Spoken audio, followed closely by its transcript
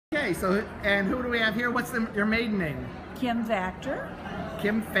Okay, so, and who do we have here? What's your maiden name? Kim Vactor.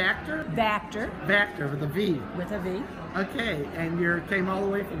 Kim Factor? Vactor. Vactor with a V. With a V. Okay, and you came all the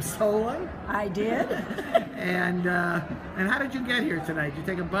way from Solon? I did. And how did you get here tonight? Did you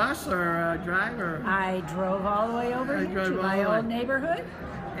take a bus or drive? Or I drove all the way over here to my old neighborhood.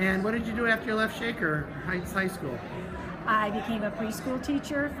 And what did you do after you left Shaker Heights High School? I became a preschool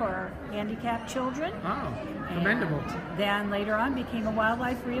teacher for handicapped children. Oh, commendable. And then later on became a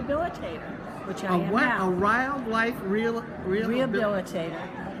wildlife rehabilitator, which I am now. A wildlife rehabilitator.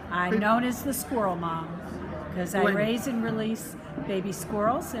 I'm known as the squirrel mom because I raise and release baby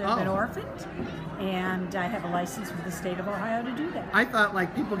squirrels that have been orphaned, and I have a license with the state of Ohio to do that. I thought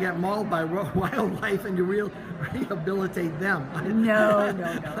like people get mauled by wildlife and you rehabilitate them. No.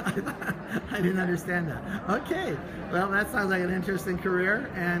 I didn't understand that. Okay, well that sounds like an interesting career,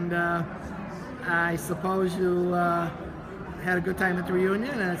 and I suppose you had a good time at the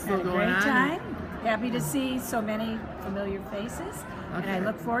reunion and it's still going on. Great time. Happy to see so many familiar faces, and I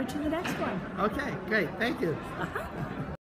look forward to the next one. Okay, great. Thank you.